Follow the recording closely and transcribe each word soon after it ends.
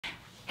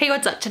Hey,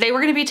 what's up? Today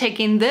we're going to be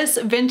taking this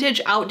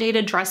vintage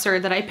outdated dresser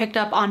that I picked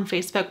up on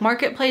Facebook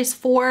Marketplace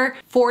for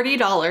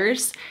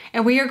 $40,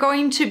 and we are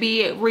going to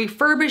be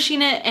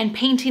refurbishing it and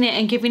painting it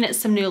and giving it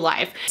some new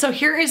life. So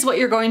here is what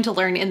you're going to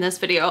learn in this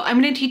video. I'm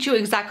going to teach you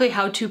exactly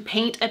how to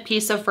paint a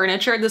piece of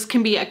furniture. This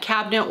can be a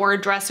cabinet or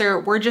a dresser.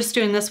 We're just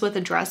doing this with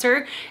a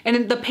dresser,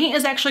 and the paint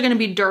is actually going to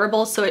be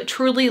durable, so it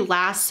truly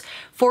lasts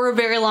for a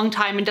very long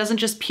time and doesn't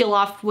just peel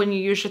off when you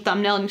use your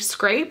thumbnail and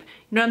scrape.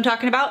 You know what I'm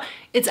talking about?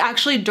 It's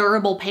actually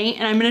durable paint,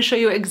 and I'm gonna show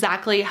you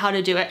exactly how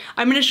to do it.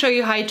 I'm gonna show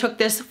you how I took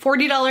this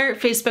 $40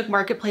 Facebook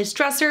Marketplace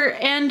dresser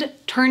and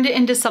turned it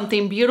into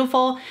something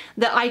beautiful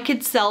that I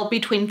could sell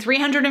between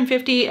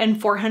 $350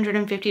 and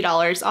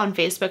 $450 on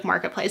Facebook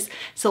Marketplace.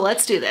 So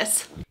let's do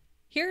this.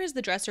 Here is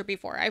the dresser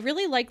before. I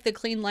really liked the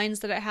clean lines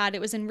that it had. It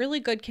was in really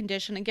good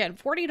condition. Again,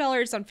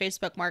 $40 on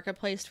Facebook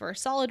Marketplace for a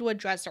solid wood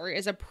dresser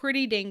is a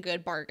pretty dang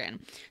good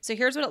bargain. So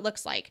here's what it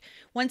looks like.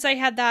 Once I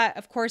had that,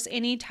 of course,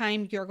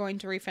 anytime you're going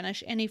to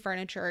refinish any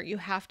furniture, you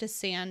have to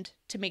sand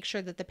to make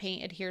sure that the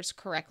paint adheres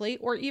correctly,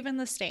 or even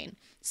the stain.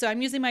 So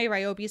I'm using my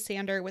Ryobi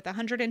sander with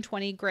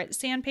 120 grit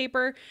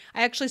sandpaper.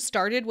 I actually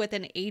started with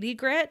an 80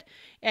 grit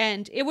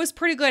and it was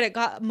pretty good. It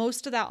got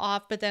most of that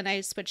off, but then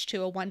I switched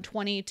to a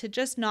 120 to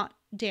just not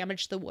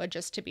damage the wood,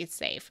 just to be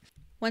safe.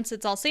 Once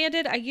it's all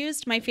sanded, I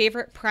used my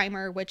favorite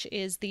primer, which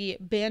is the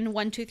Bin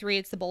 123.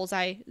 It's the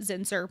Bullseye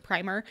Zinnser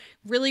primer.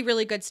 Really,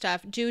 really good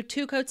stuff. Do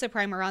 2 coats of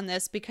primer on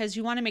this because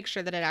you want to make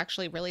sure that it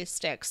actually really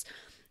sticks.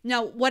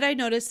 Now, what I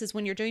noticed is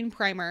when you're doing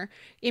primer,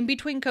 in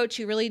between coats,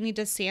 you really need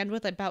to sand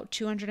with about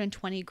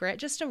 220 grit,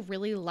 just a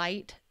really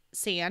light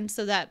sand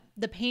so that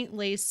the paint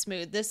lays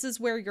smooth. This is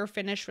where your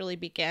finish really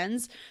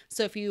begins.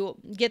 So if you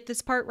get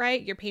this part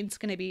right, your paint's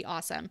going to be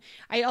awesome.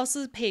 I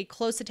also pay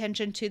close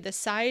attention to the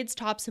sides,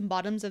 tops, and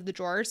bottoms of the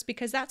drawers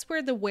because that's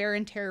where the wear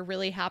and tear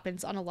really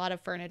happens on a lot of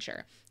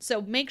furniture.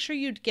 So make sure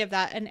you give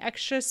that an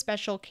extra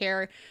special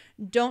care.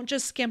 Don't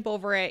just skimp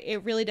over it.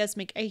 It really does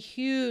make a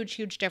huge,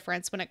 huge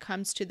difference when it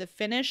comes to the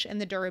finish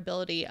and the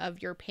durability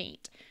of your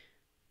paint.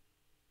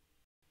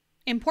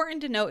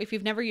 Important to note, if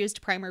you've never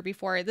used primer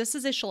before, this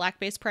is a shellac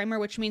based primer,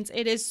 which means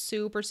it is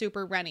super,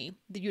 super runny.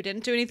 You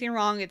didn't do anything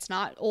wrong. It's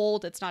not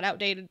old. It's not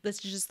outdated. This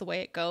is just the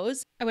way it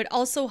goes. I would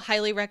also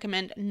highly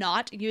recommend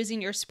not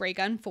using your spray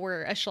gun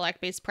for a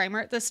shellac based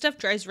primer. This stuff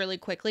dries really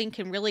quickly and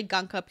can really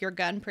gunk up your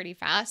gun pretty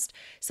fast.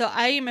 So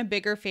I am a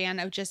bigger fan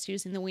of just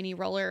using the Whitney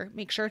roller.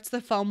 Make sure it's the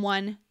foam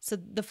one. So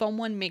the foam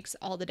one makes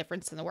all the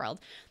difference in the world.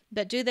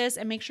 But do this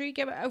and make sure you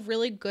give it a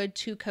really good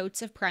 2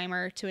 coats of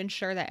primer to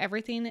ensure that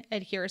everything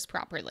adheres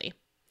properly.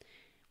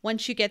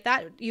 Once you get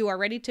that, you are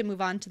ready to move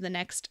on to the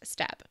next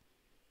step.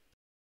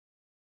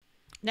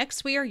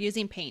 Next, we are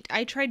using paint.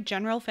 I tried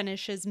General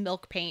Finishes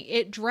milk paint.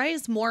 It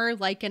dries more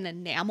like an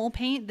enamel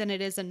paint than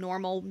it is a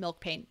normal milk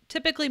paint.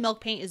 Typically,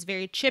 milk paint is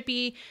very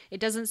chippy. It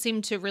doesn't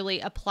seem to really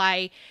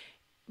apply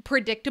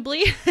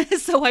predictably,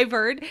 so I've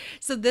heard.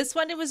 So this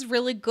one, it was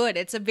really good.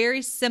 It's a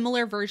very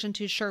similar version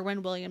to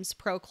Sherwin-Williams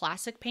Pro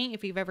Classic paint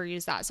if you've ever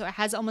used that. So it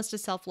has almost a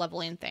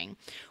self-leveling thing.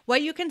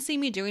 What you can see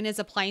me doing is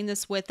applying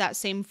this with that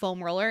same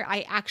foam roller.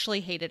 I actually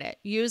hated it.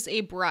 Use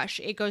a brush.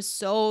 It goes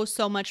so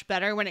much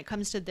better when it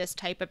comes to this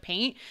type of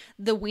paint.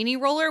 The Whitney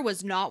roller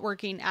was not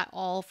working at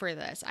all for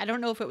this. I don't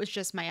know if it was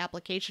just my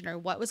application or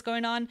what was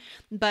going on,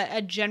 but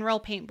a general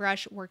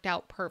paintbrush worked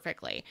out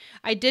perfectly.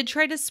 I did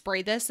try to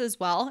spray this as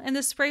well, and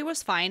the spray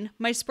was fine.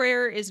 My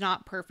sprayer is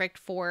not perfect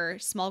for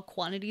small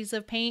quantities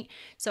of paint,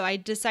 so I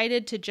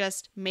decided to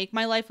just make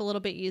my life a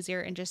little bit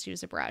easier and just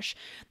use a brush.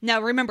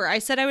 Now remember, I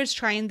said I was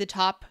trying the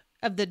top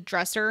of the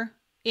dresser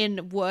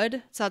in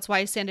wood, so that's why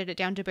I sanded it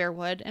down to bare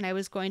wood, and I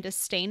was going to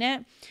stain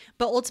it,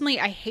 but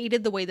ultimately I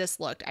hated the way this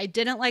looked. I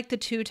didn't like the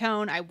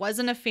two-tone. I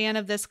wasn't a fan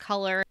of this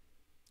color.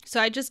 So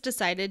I just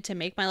decided to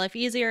make my life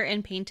easier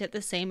and paint it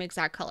the same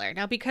exact color.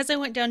 Now, because I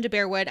went down to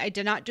bare wood, I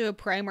did not do a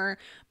primer.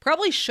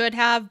 Probably should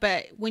have,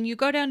 but when you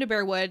go down to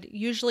bare wood,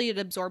 usually it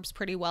absorbs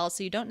pretty well,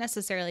 so you don't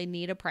necessarily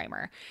need a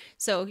primer.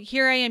 So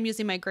here I am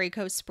using my Gray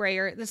Coat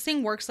sprayer. This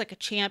thing works like a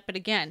champ, but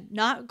again,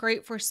 not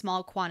great for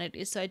small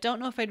quantities. So I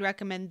don't know if I'd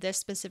recommend this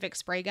specific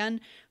spray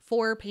gun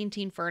for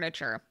painting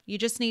furniture. You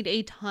just need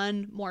a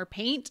ton more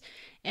paint.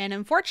 And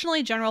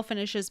unfortunately, General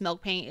Finishes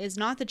milk paint is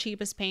not the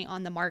cheapest paint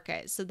on the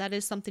market. So that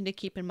is something to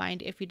keep in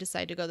mind if you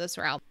decide to go this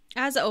route.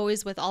 As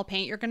always with all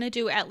paint, you're going to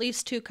do at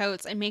least 2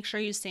 coats and make sure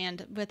you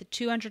sand with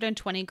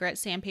 220 grit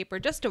sandpaper,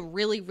 just a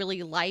really,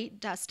 really light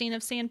dusting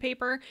of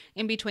sandpaper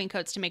in between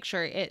coats to make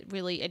sure it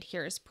really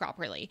adheres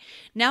properly.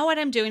 Now what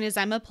I'm doing is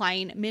I'm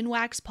applying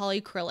Minwax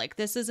Polyacrylic.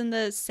 This is in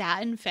the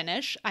satin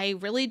finish. I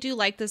really do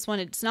like this one.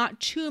 It's not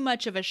too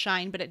much of a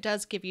shine, but it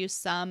does give you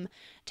some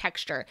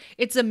texture.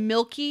 It's a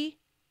milky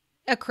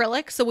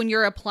acrylic, so when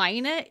you're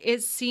applying it,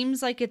 it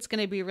seems like it's going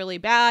to be really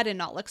bad and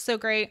not look so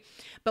great,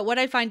 but what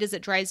I find is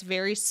it dries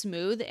very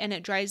smooth and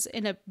it dries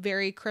in a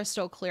very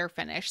crystal clear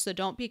finish, so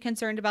don't be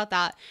concerned about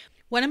that.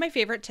 One of my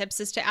favorite tips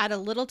is to add a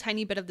little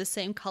tiny bit of the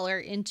same color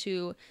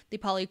into the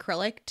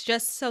polyacrylic,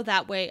 just so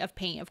that way of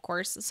paint, of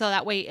course, so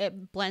that way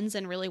it blends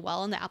in really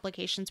well and the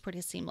application's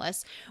pretty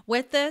seamless.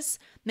 With this,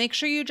 make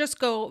sure you just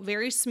go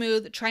very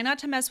smooth. Try not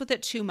to mess with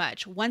it too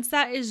much. Once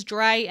that is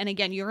dry, and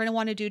again, you're going to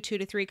want to do 2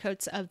 to 3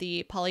 coats of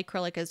the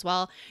polyacrylic as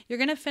well, you're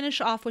going to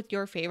finish off with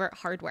your favorite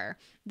hardware.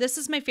 This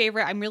is my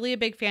favorite. I'm really a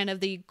big fan of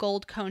the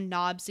gold cone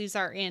knobs. These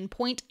are in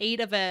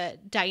 0.8 of a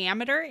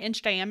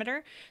inch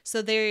diameter.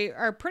 So they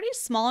are pretty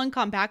small and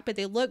compact, but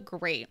they look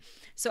great.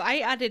 So I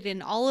added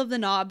in all of the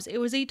knobs. It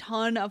was a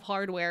ton of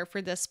hardware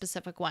for this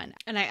specific one.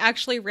 And I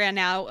actually ran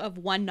out of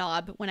one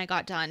knob when I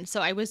got done. So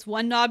I was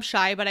one knob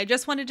shy, but I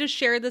just wanted to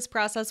share this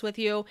process with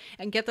you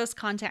and get this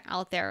content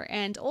out there.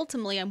 And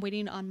ultimately, I'm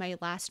waiting on my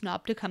last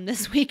knob to come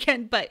this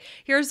weekend. But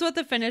here's what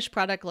the finished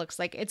product looks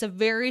like. It's a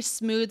very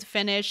smooth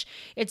finish.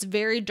 It's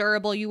very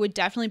durable. You would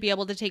definitely be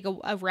able to take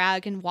a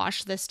rag and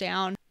wash this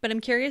down. But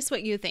I'm curious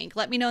what you think.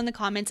 Let me know in the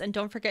comments, and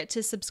don't forget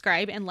to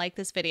subscribe and like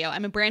this video.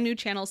 I'm a brand new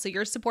channel, so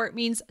your support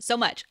means so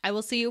much. I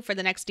will see you for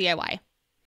the next DIY.